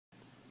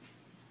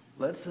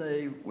let's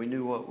say we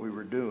knew what we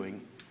were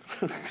doing.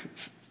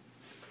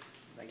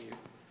 Thank you.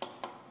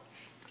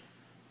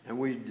 And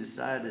we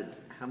decided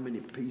how many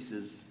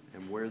pieces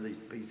and where these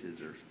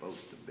pieces are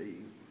supposed to be.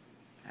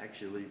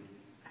 Actually,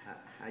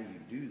 how you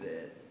do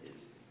that is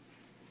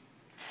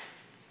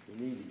you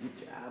need to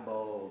get your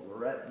eyeballs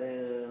right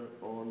down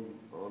on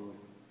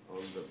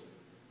the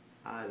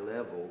eye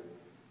level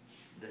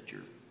that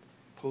you're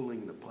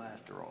pulling the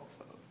plaster off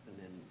of, and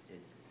then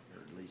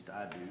or at least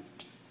I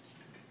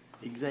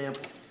do.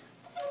 Example,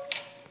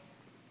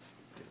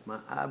 if my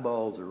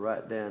eyeballs are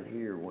right down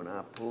here when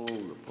I pull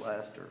the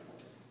plaster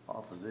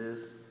off of this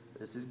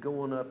is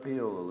going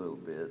uphill a little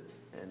bit,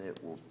 and it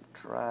will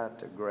try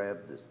to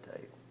grab this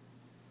tail.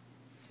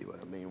 See what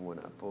I mean when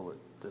I pull it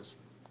this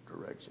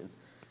direction?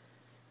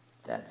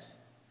 That's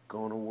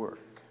gonna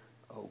work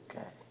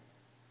okay.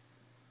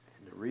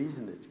 And the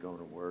reason it's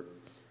gonna work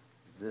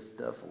is this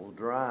stuff will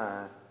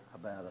dry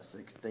about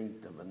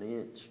 1/16 of an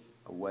inch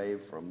away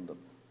from the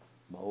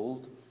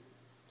mold.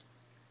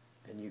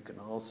 And you can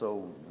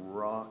also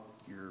rock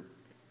your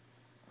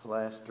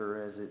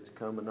plaster as it's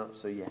coming up,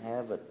 so you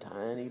have a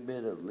tiny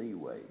bit of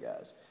leeway,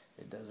 guys.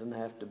 It doesn't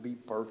have to be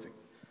perfect.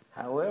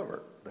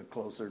 However, the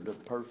closer to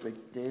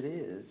perfect it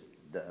is,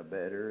 the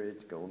better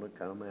it's going to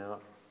come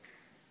out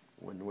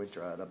when we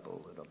try to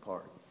pull it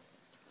apart.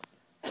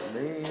 For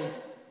me,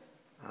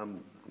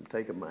 I'm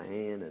taking my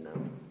hand and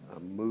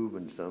I'm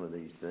moving some of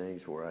these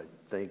things where I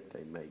think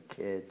they may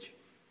catch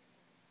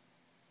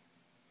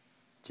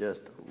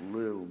just a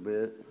little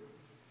bit.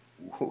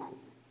 Whoa.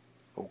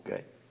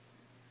 Okay.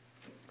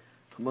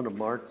 I'm going to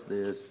mark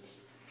this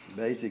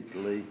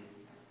basically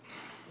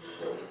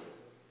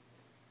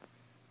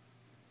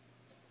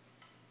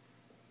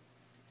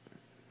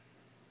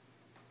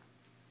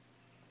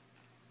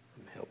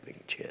I'm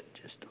helping Chet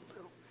just a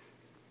little.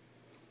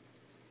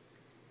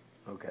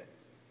 Okay,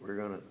 I'm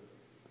going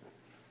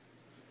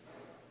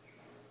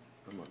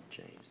to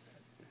change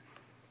that.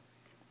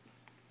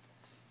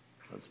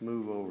 Let's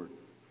move over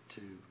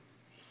to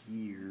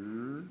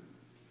here,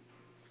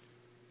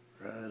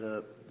 right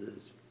up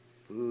this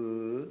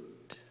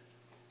foot.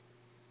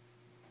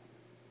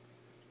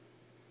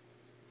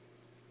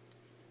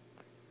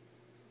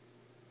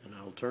 And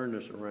I'll turn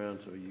this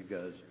around so you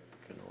guys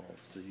can all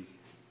see.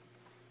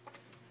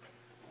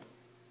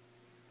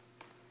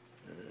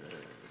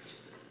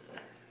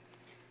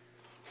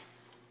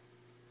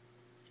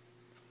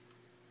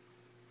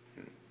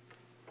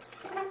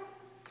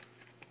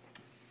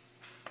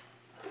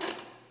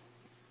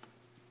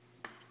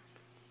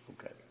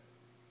 Okay.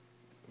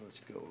 Let's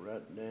go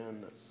right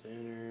down the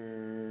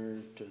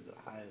center to the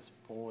highest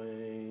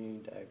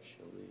point,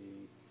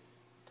 actually,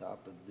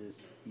 top of this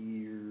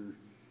ear,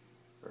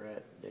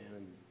 right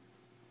down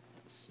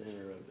the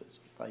center of his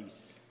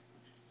face.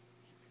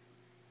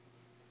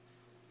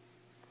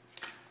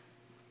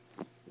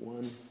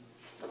 One.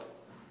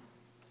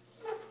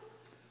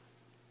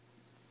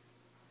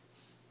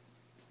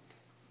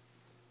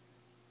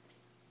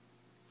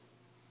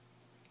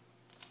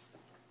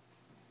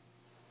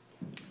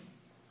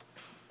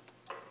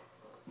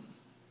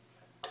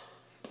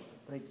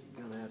 I think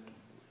you're going to have to,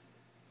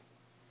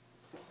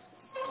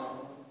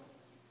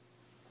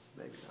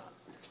 maybe not.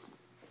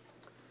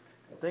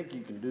 I think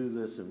you can do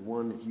this in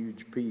one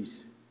huge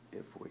piece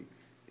if we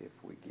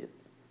get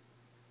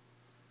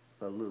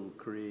a little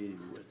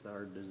creative with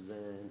our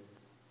design.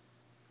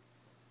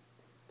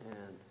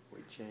 And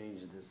we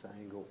change this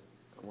angle.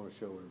 I want to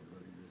show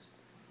everybody this.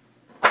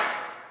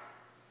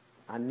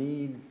 I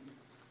need,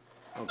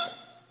 okay,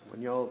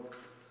 when y'all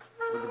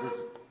look at this,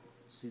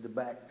 see the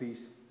back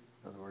piece?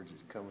 In other words,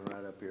 it's coming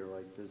right up here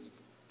like this.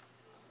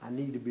 I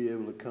need to be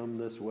able to come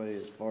this way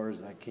as far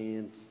as I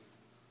can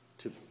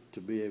to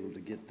be able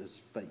to get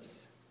this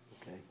face,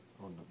 okay,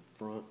 on the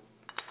front.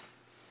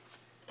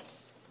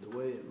 The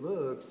way it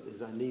looks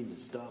is I need to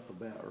stop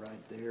about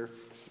right there.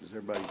 Does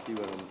everybody see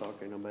what I'm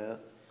talking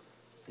about?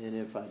 And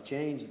if I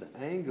change the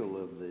angle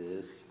of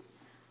this,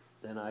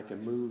 then I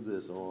can move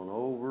this on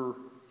over.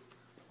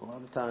 A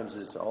lot of times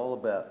it's all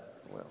about,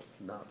 well,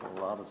 not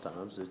a lot of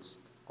times, it's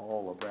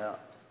all about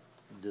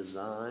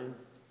design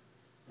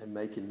and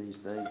making these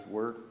things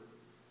work.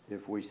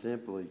 If we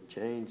simply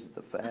change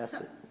the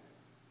facet.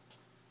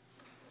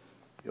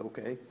 You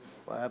okay?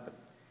 What happened?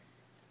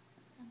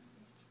 I'm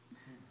sick.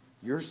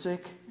 You're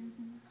sick?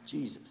 Mm-hmm.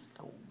 Jesus,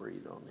 don't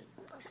breathe on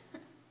it.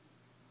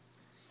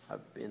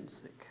 I've been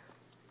sick.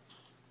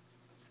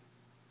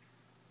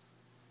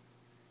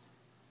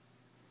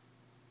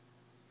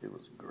 It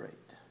was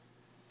great.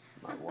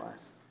 My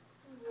wife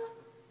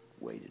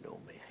waited on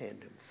me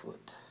hand and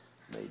foot,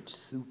 made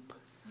soup.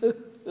 I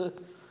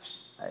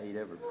ate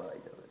every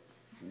bite of it,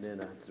 and then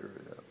I threw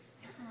it up.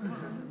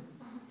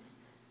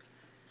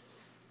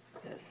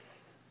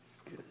 Yes, it's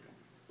good.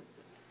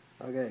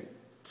 Okay,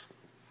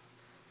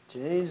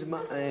 change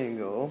my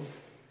angle.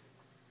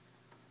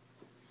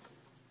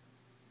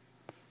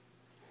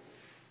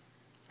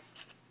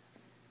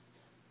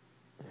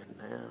 And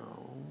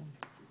now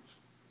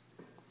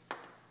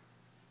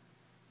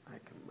I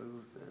can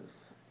move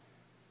this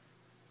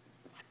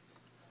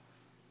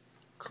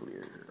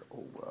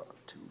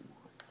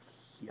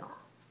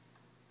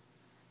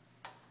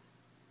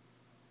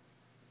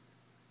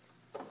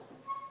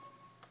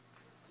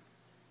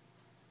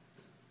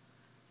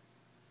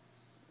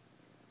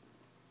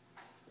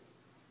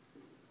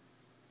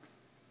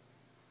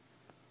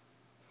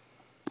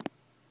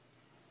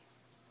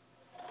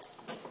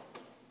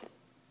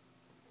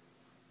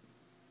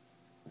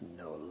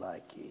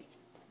spiky.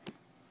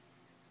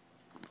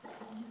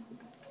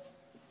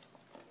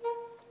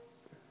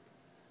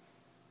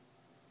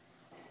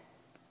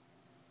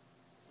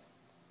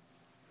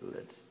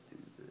 Let's do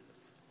this.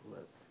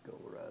 Let's go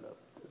right up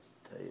this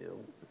tail.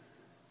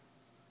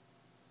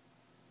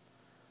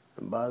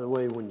 And by the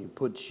way, when you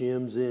put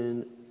shims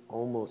in,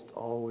 almost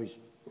always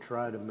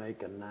try to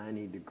make a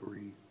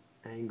 90-degree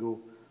angle.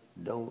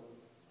 Don't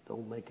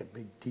make a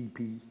big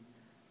teepee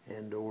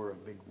and or a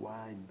big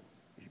wide.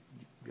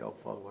 Y'all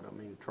follow what I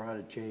mean? Try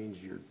to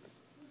change your.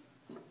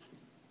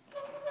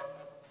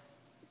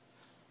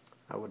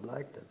 I would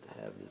like to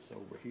have this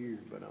over here,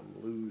 but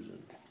I'm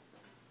losing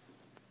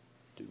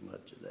too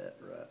much of that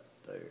right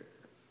there.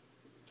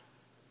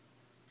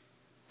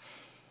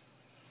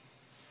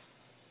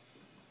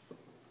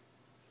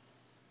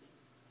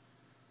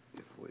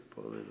 If we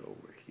pull it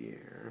over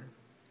here,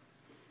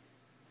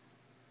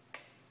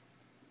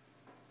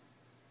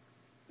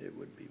 it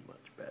would be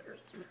much better.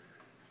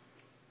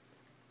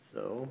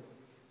 So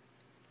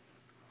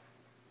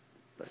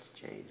let's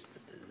change the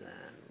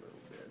design a little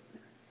bit.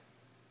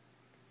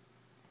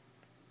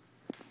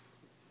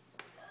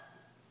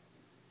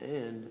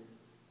 And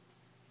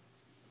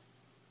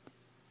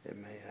it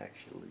may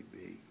actually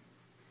be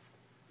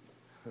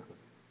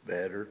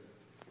better.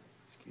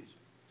 Excuse me.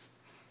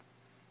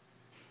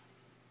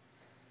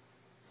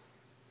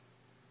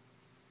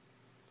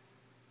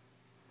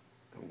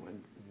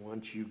 And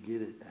once you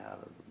get it out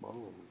of the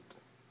mold,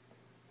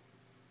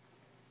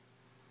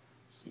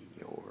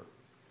 senor,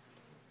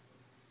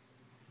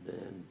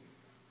 then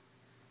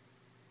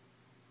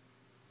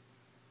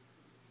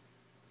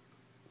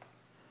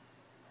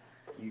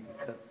you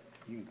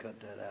can cut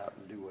that out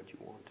and do what you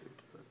want to it.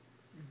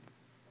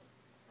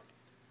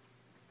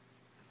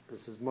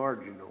 This is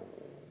marginal,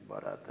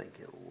 but I think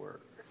it'll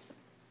work.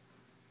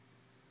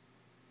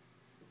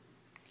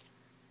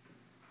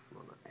 I'm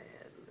gonna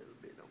add a little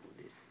bit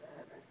on this side.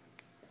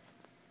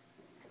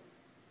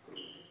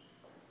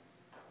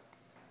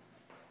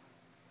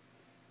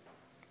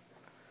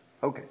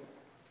 Okay,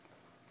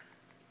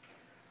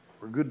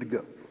 we're good to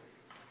go.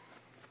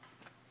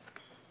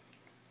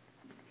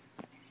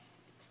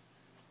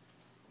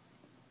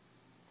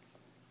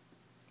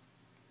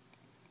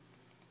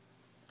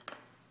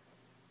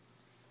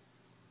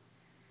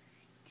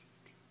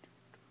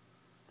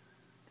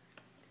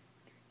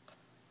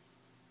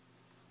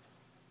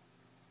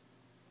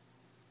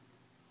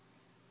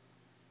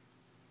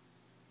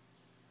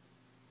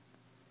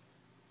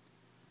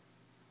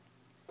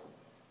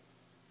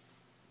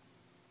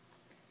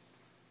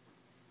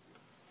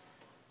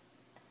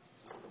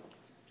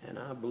 And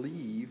I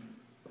believe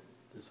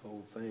this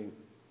whole thing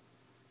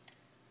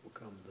will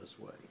come this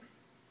way.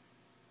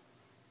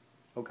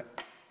 Okay,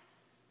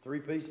 3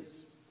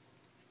 pieces.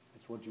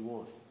 That's what you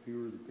want.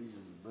 Fewer the pieces,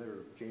 the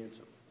better chance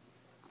of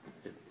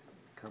it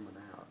coming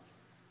out.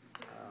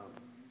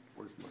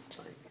 Where's my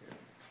thing here?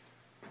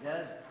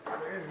 Guys,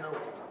 there's no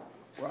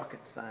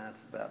rocket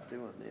science about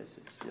doing this.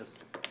 It's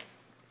just,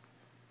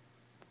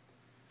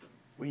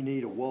 we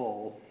need a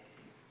wall.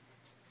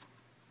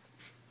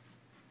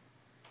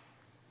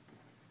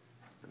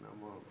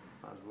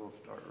 Might as well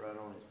start right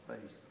on his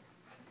face.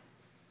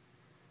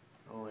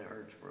 Only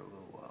hurts for a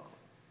little while.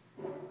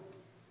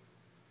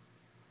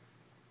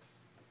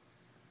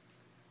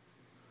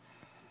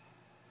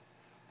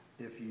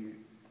 If you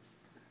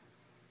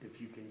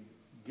can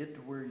get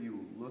to where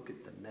you look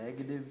at the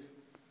negative,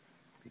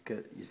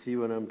 because you see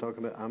what I'm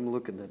talking about? I'm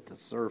looking at the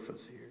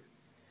surface here,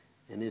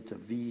 and it's a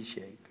V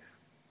shape.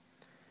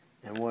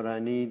 And what I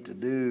need to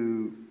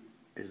do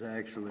is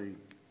actually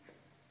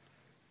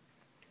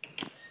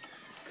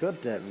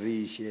cut that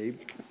V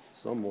shape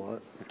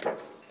somewhat.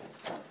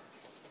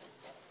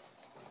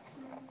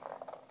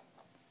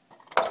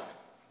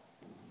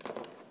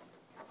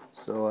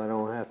 So I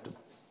don't have to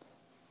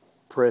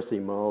press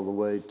him all the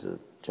way to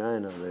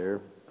China there.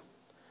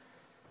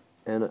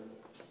 And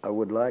I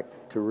would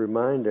like to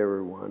remind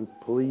everyone,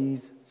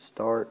 please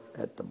start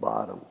at the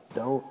bottom.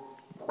 Don't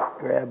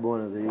grab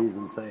one of these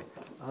and say,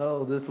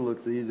 oh, this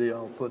looks easy,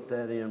 I'll put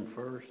that in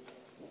first.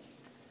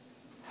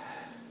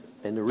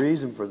 And the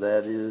reason for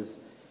that is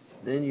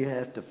then you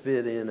have to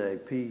fit in a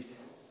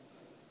piece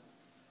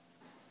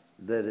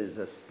that is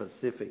a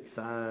specific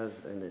size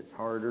and it's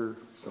harder.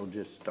 So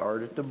just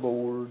start at the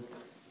board,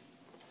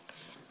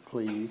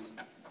 please.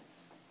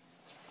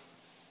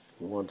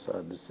 Once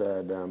I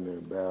decide I'm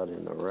about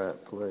in the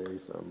right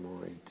place, I'm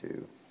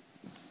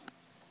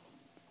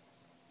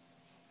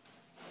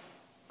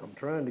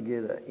trying to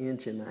get 1.5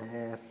 inches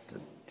to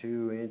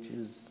 2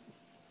 inches.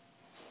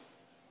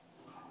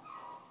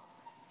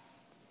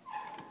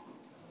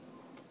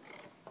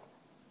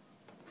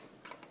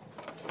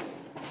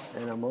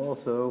 And I'm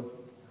also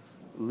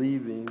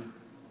leaving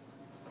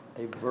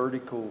a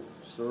vertical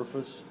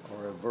surface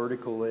or a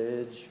vertical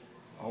edge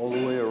all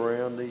the way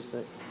around these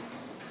things.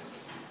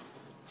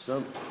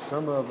 Some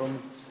of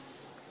them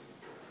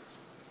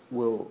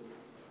will,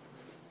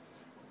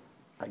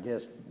 I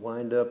guess,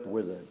 wind up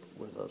with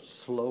a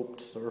sloped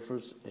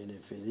surface, and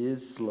if it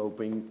is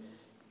sloping,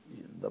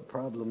 the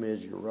problem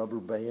is your rubber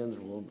bands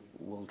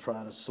will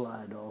try to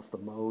slide off the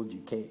mold.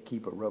 You can't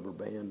keep a rubber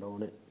band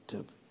on it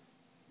to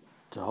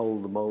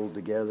hold the mold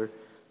together.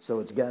 So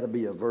it's got to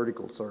be a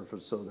vertical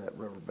surface so that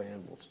rubber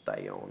band will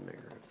stay on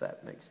there, if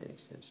that makes any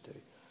sense to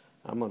you.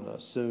 I'm going to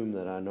assume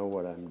that I know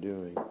what I'm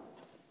doing.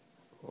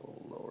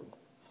 Oh, Lord.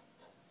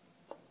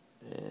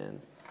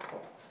 And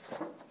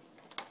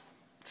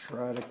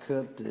try to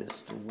cut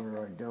this to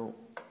where I don't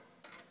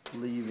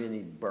leave any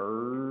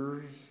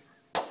burrs.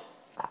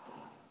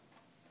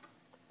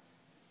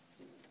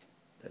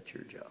 That's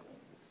your job.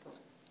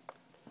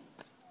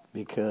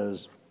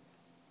 Because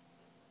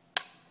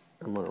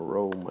I'm going to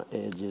roll my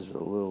edges a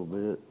little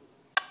bit.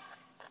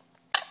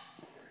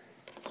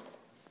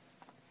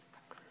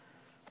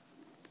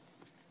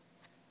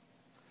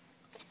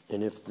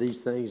 And if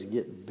these things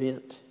get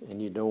bent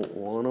and you don't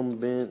want them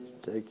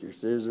bent, take your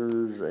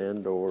scissors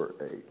and or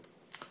a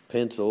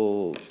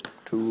pencil,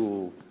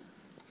 tool,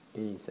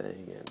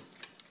 anything, and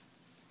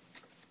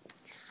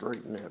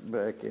straighten that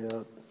back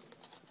out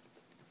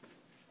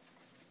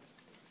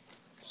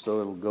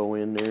so it'll go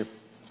in there.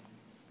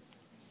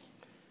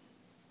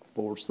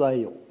 For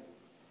sale,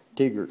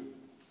 leopard,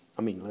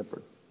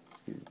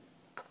 excuse me.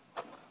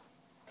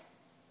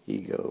 He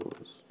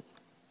goes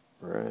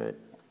right.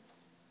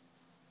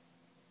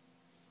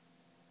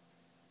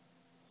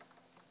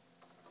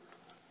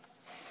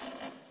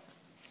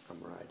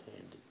 I'm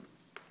right-handed.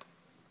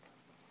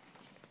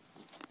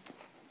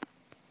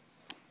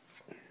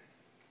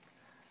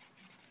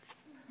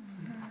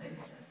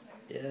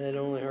 Yeah, it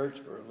only hurts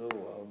for a little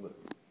while, but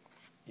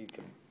you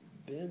can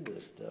bend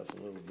this stuff a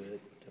little bit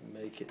to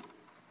make it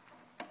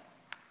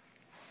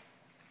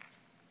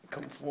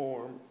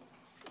conform.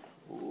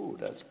 Ooh,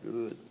 that's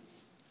good.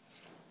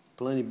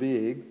 Plenty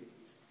big.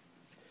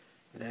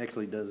 It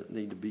actually doesn't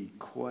need to be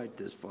quite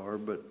this far,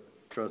 but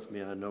trust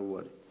me, I know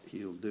what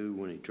he'll do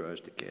when he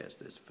tries to cast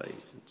this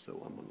face, and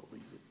so I'm going to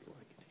leave it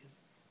like it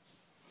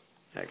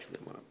is. Actually,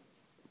 I'm going to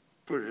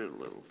push it a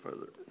little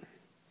further.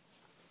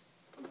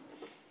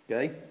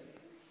 Okay?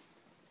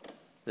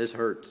 This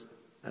hurts.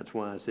 That's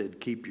why I said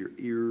keep your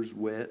ears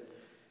wet,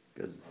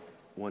 because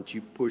once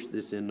you push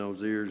this in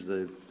those ears,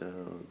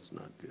 it's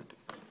not good.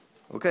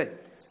 Okay.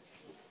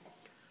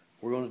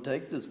 We're going to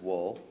take this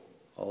wall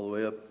all the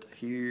way up to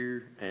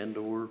here and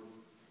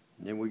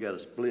then we got a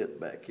split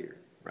back here,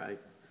 right?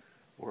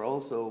 We're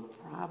also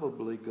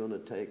probably going to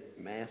take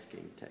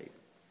masking tape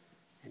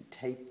and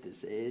tape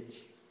this edge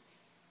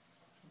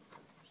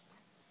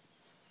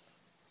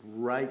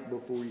right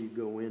before you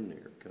go in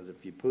there, because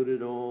if you put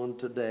it on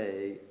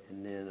today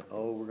and then,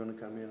 we're going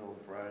to come in on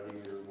Friday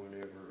or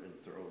whenever and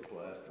throw a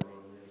plaster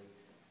on this,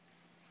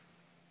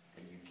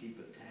 and you keep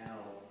a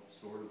towel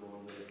sort of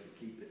on this to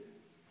keep it,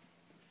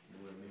 you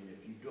know what I mean?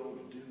 If you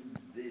don't do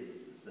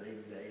this the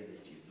same day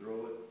that you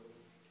throw it,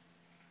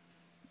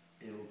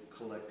 it'll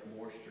collect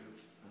moisture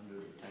under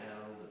the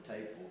towel, the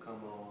tape will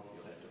come off,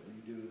 you'll have to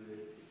redo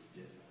it, it's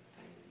just a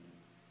pain.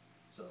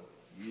 So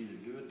you either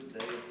do it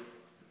today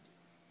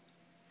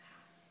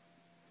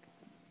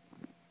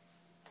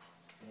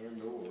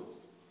and or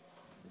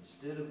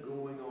instead of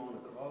going on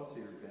across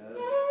here, guys,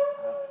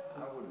 I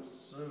would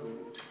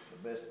assume the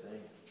best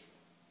thing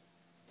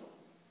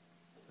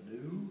to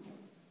do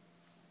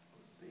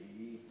would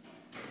be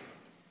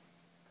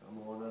come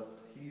on up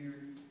to here,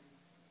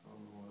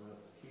 come on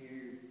up to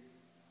here.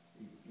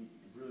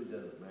 It really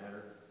doesn't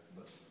matter,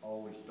 but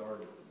always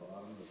start at the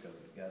bottom because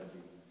it's got to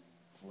be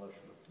flush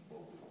with the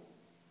bowl.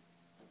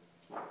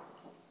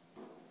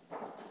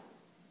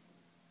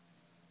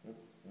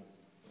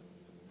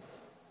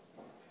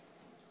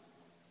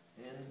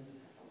 And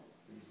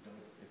please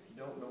don't, if you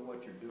don't know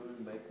what you're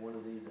doing, make one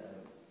of these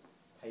out of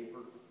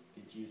paper.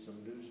 Get you some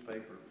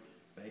newspaper,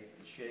 make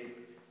the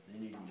shape,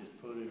 then you can just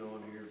put it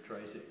on here,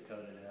 trace it, cut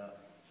it out,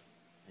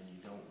 and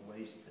you don't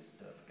waste this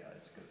stuff,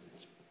 guys, because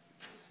it's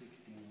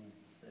 67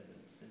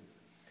 cents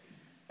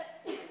a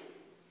piece.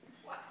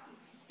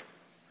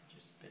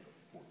 Just spent a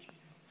fortune.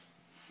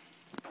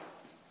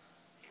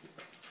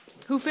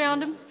 Who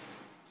found him?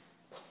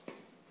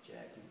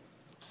 Jackie.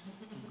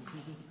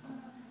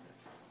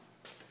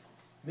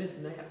 Miss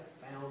Knapp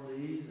found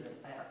these at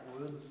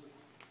Atwood's.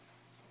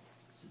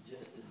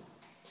 Suggested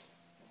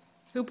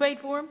Who paid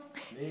for him?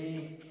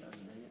 me.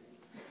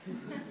 Who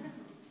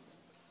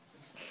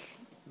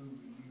do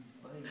you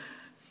think?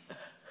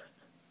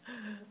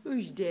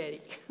 Who's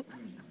daddy?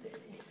 Who's your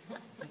daddy?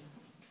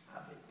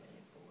 I've been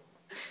paying for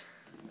it.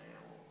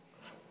 Now,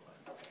 I don't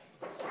like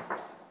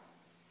it.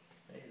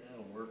 Hey,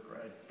 that'll work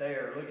right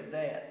there. Look at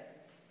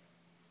that.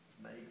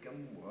 Make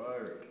 'em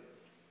work.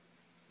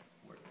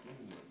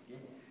 Working.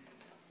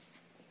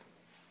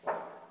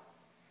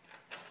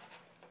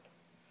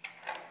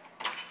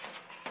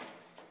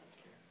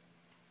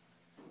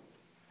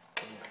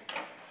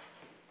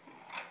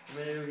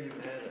 Maybe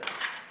you've had a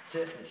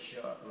tetanus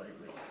shot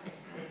lately.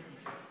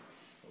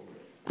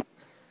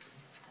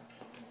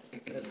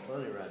 That's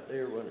funny right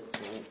there, wasn't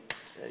it?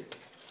 Okay.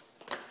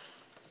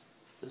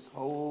 This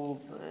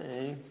whole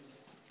thing,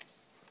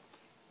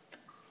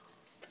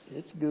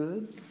 it's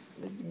good.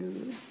 It's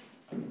good.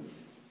 Now,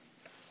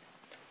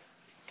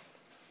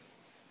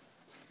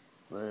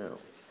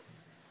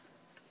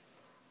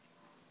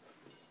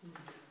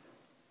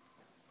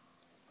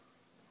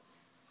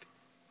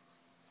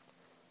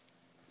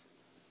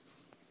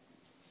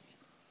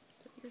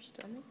 Your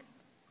stomach?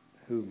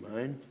 who,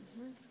 mine?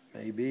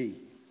 Maybe.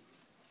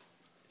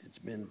 It's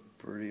been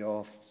pretty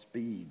off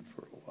speed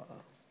for a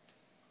while.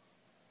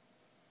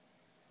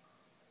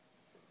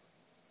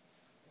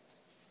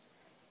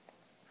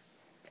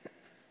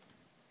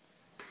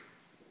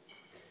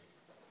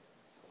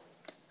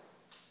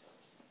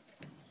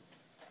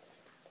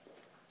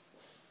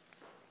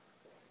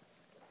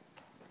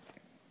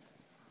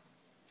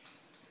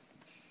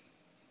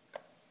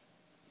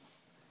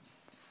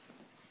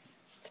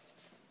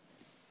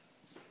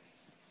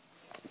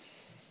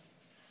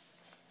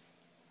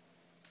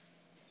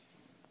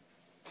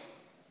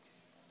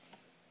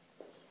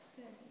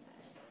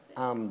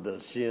 I'm the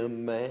Shim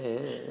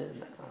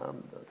man.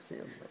 I'm the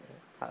Shim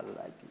man. I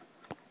like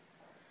it.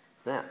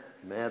 Now,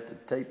 you may have to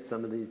tape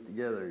some of these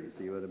together, you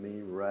see what I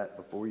mean, right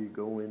before you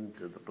go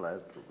into the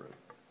plaster room.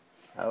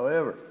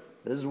 However,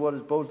 this is what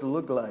it's supposed to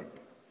look like.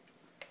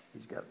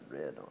 He's got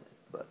red on his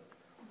butt.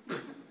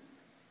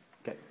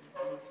 Okay.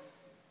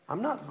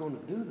 I'm not going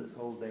to do this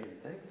whole damn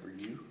thing for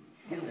you.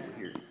 Get over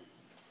here.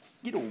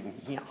 Get over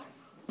here.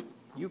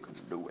 You can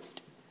do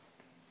it.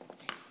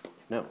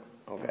 No.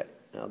 Okay.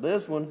 Now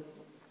this one,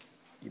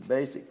 you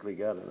basically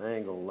got an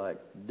angle like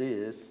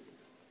this.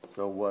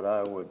 So what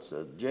I would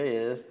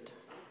suggest,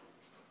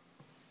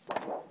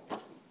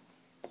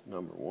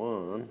 number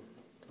one,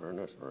 turn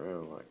this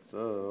around like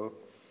so,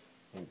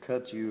 and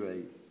cut you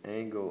a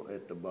angle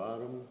at the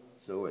bottom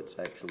so it's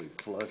actually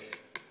flush.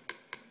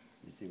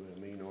 You see what I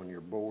mean on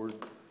your board?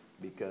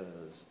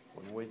 Because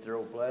when we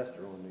throw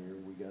plaster on there,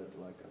 we got,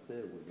 like I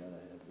said, we got to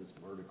have this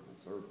vertical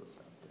surface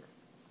out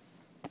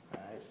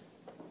there. All right?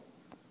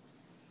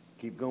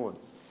 Keep going.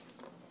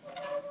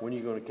 When are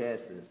you going to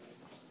cast this?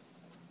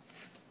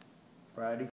 Friday?